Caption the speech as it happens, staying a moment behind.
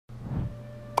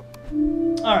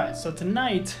Alright, so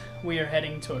tonight we are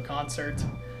heading to a concert.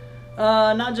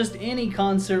 Not just any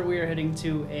concert, we are heading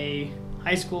to a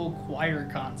high school choir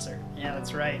concert. Yeah,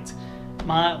 that's right.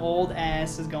 My old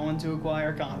ass is going to a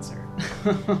choir concert.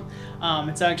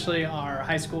 It's actually our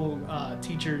high school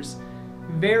teacher's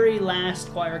very last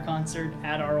choir concert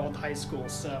at our old high school.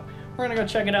 So we're going to go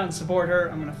check it out and support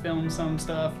her. I'm going to film some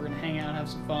stuff. We're going to hang out and have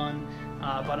some fun.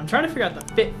 But I'm trying to figure out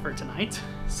the fit for tonight.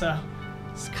 So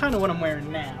it's kind of what I'm wearing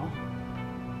now.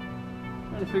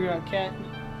 Trying to figure out, Cat.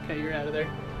 Okay, you're out of there.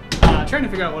 Trying to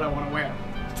figure out what I want to wear.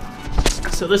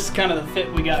 So this is kind of the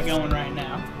fit we got going right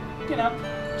now. You know,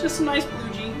 just some nice blue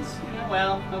jeans. You know,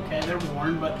 well, okay, they're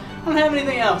worn, but I don't have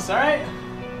anything else, alright?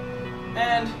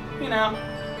 And, you know,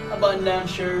 a button-down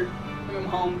shirt. Look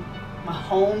at my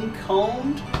home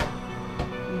combed.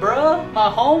 Bruh, my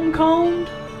home combed.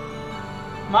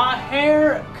 My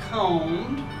hair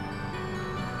combed.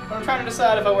 But I'm trying to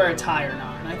decide if I wear a tie or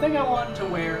not. And I think I want to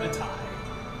wear a tie.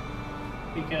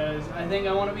 Because I think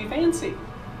I want to be fancy.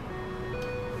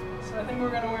 So I think we're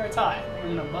going to wear a tie. We're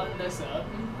going to button this up.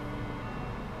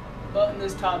 Button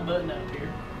this top button up here.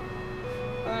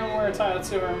 And then we'll wear a tie. Let's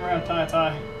see where I'm wearing a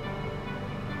tie.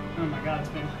 Oh my god, it's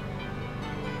been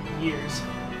years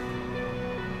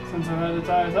since I've had to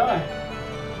tie a tie.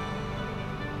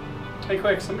 Hey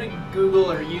quick, somebody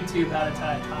Google or YouTube how to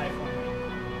tie a tie for me.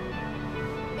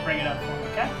 Bring it up for me,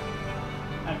 okay?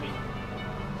 That'd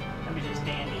be just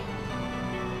dandy.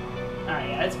 Alright,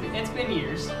 yeah, it's been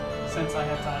years since I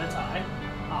have tied a tie,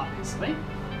 obviously.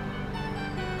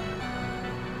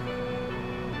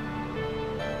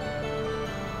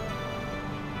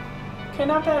 Okay,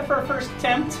 not bad for a first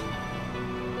attempt.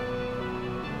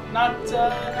 Not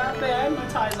bad. My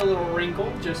tie's a little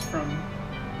wrinkled just from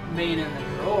being in the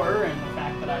drawer and the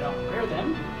fact that I don't wear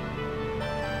them.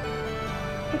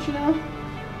 But you know,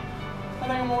 I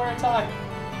think I'm gonna wear a tie.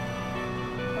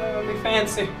 I'm gonna be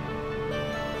fancy.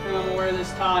 And I'm gonna wear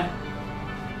this tie.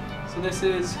 So this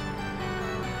is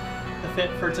the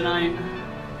fit for tonight.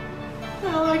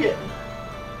 I like it.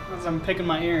 As I'm picking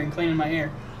my ear and cleaning my ear.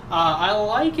 I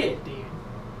like it, dude.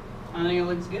 I think it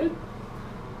looks good.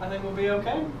 I think we'll be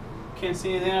okay. Can't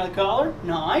see anything out of the collar.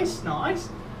 Nice, nice.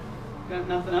 Got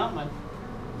nothing out. My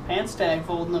pants tag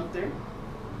folding up there.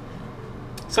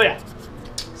 So yeah.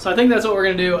 So I think that's what we're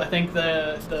gonna do. I think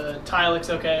the tie looks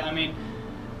okay. I mean,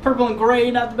 purple and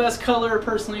gray, not the best color.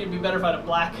 Personally, it'd be better if I had a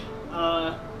black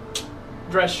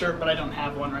dress shirt, but I don't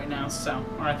have one right now. So,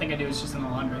 or I think I do. It's just in the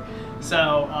laundry.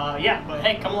 So yeah. But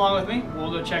hey, come along with me.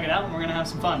 We'll go check it out, and we're gonna have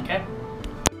some fun. Okay.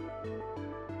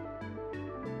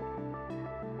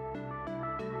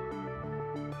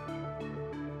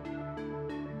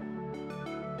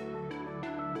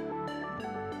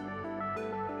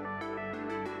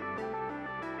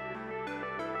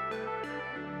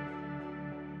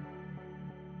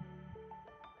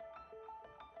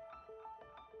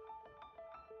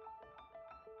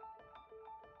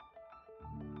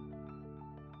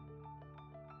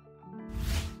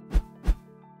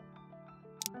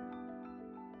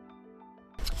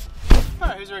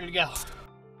 Alright, who's ready to go?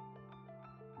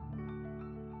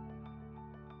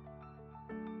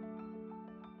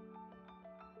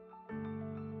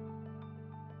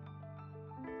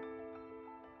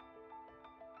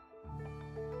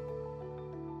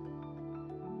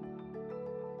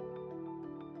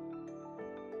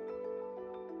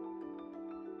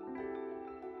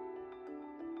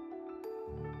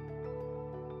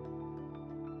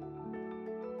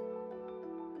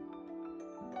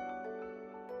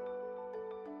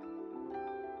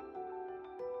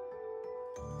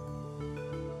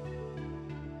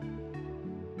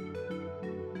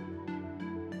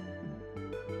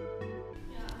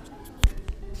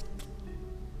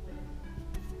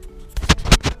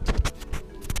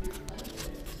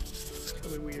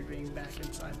 Weird being back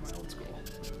inside my old school.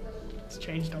 It's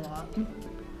changed a lot.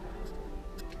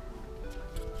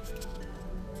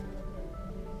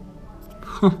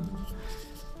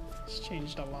 It's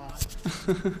changed a lot.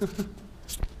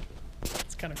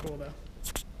 It's kind of cool though.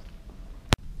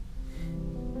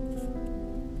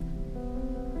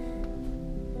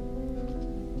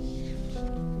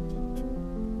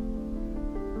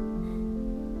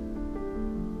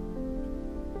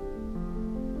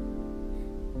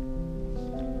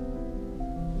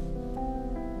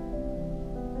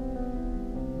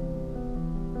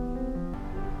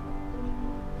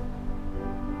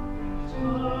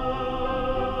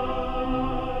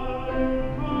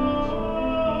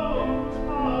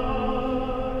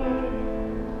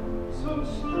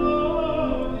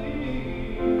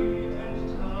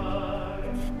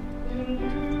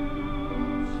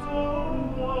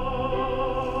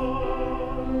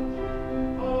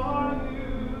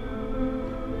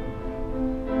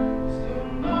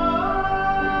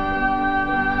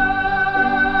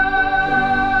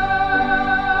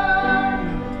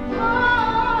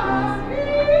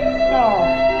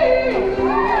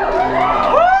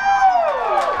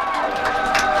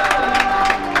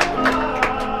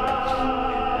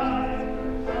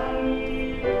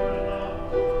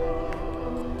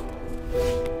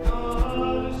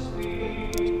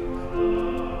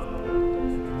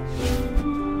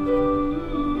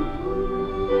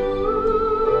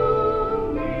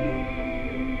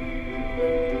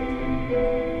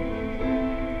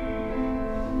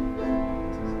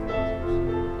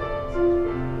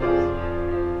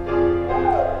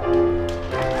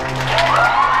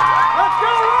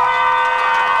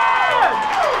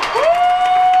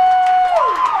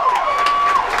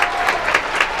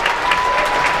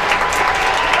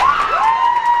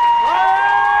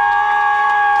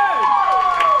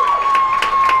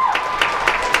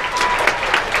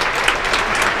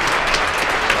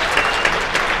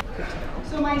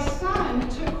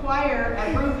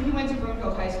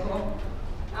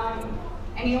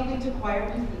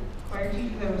 choir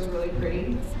teacher that was really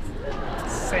pretty.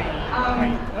 Same.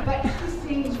 But he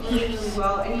sings really, really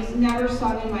well, and he's never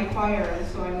sung in my choir, and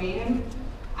so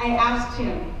I asked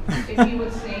him if he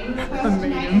would sing with us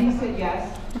tonight, and he said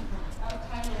yes.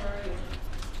 Tyler, where are you?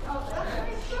 Oh, that's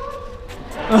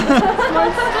my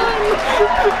son!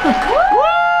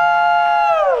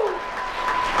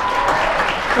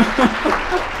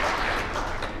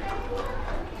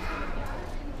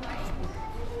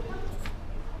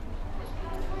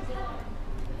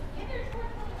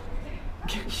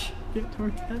 Get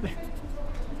toward Heather.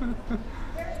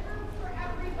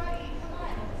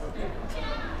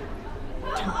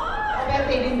 I bet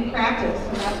they didn't practice. So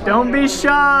that's why Don't be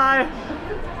shy.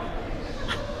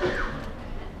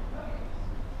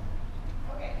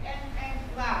 Okay, and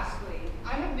lastly, I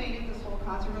have made it this whole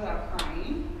concert without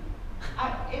crying.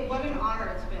 What an honor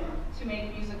it's been to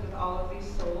make music with all of these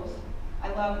souls. I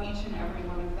love each and every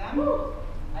one of them.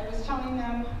 I was telling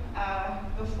them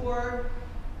before,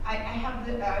 I have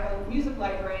a music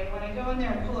library, and when I go in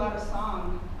there and pull out a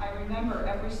song, I remember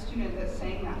every student that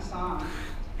sang that song.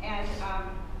 And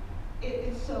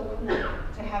it's so cool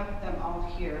to have them all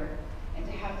here, and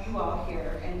to have you all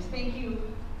here, and thank you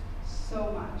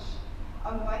so much.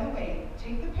 By the way,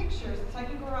 take the pictures. It's like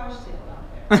a garage sale out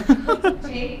there.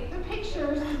 Take the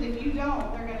pictures, because if you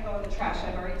don't, they're going to go in the trash.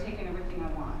 I've already taken everything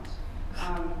I want.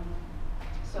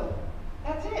 So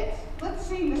that's it. Let's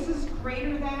sing This Is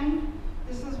Greater Than.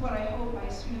 This is what I hope my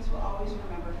students will always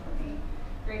remember from me.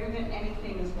 Greater than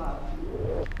anything is love.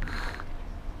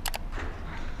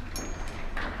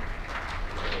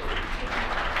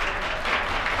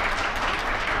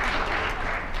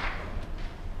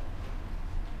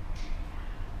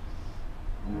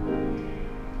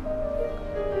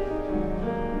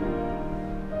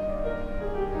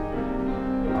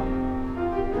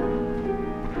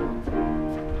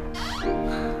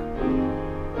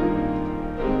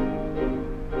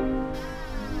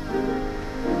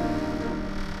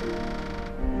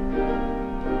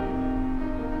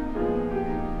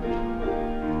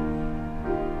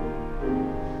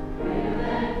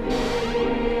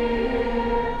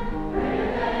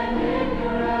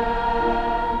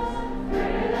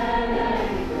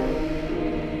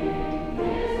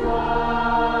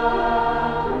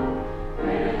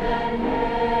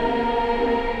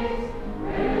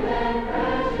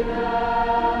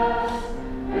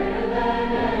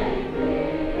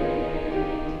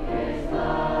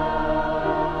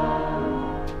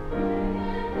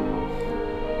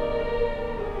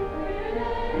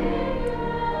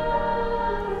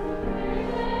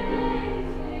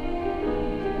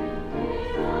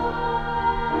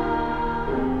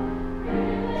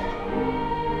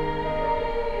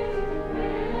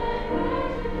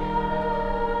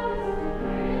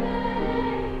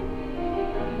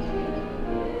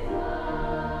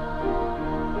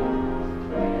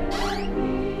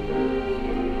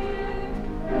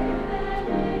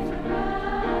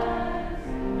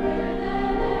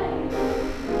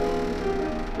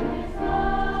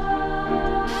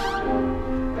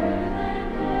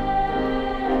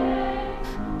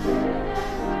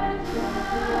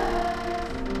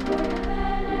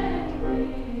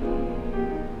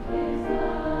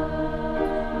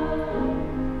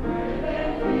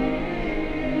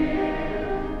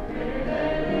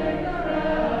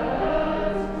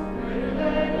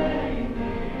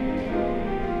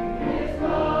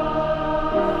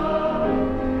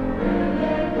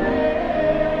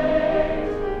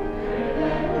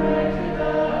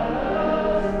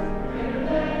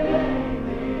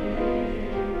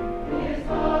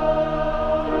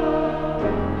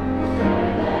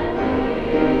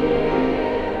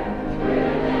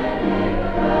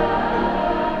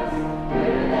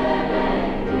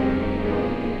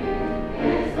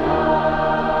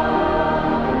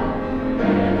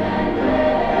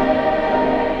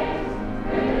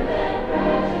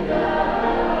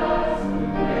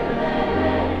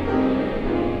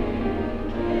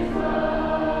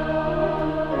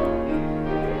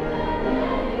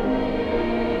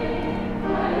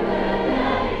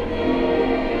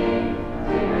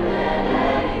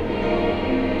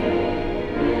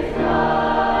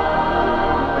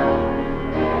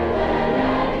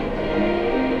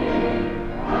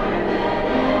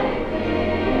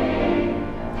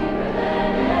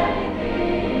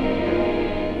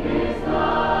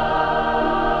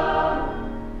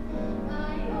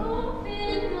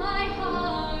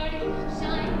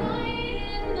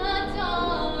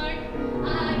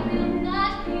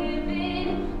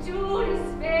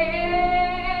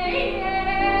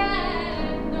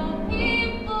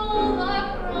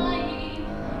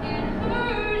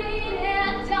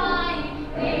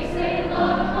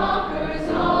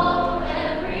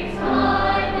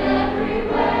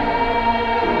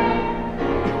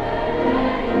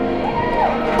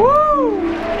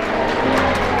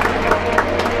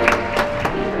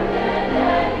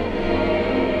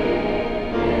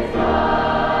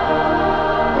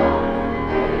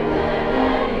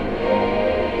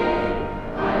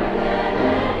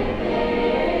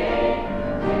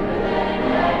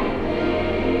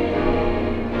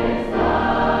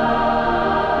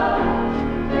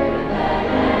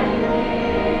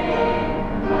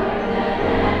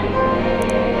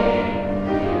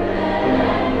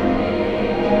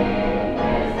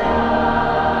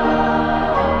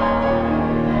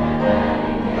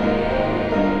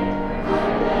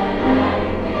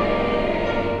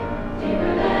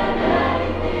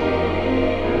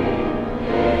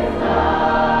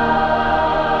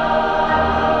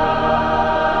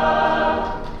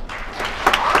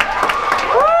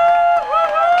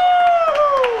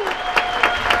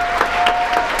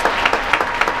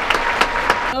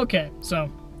 Okay, so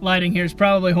lighting here is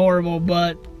probably horrible,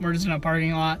 but we're just in a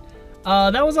parking lot.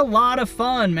 That was a lot of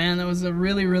fun, man. That was a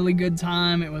really, really good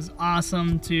time. It was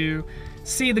awesome to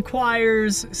see the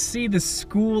choirs, see the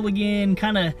school again,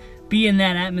 kind of be in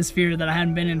that atmosphere that I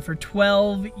hadn't been in for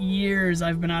 12 years.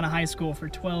 I've been out of high school for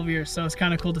 12 years, so it's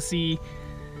kind of cool to see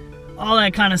all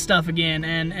that kind of stuff again.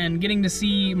 And getting to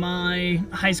see my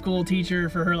high school teacher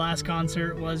for her last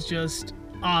concert was just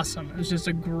awesome. It was just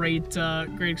a great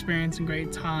experience and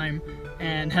great time.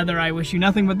 And Heather, I wish you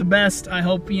nothing but the best. I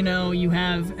hope, you know, you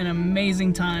have an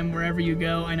amazing time wherever you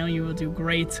go. I know you will do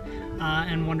great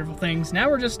and wonderful things. Now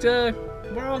we're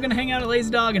all gonna hang out at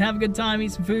Lazy Dog and have a good time,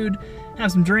 eat some food,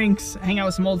 have some drinks, hang out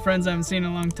with some old friends I haven't seen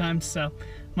in a long time. So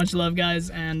much love,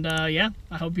 guys, and yeah,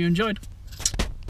 I hope you enjoyed.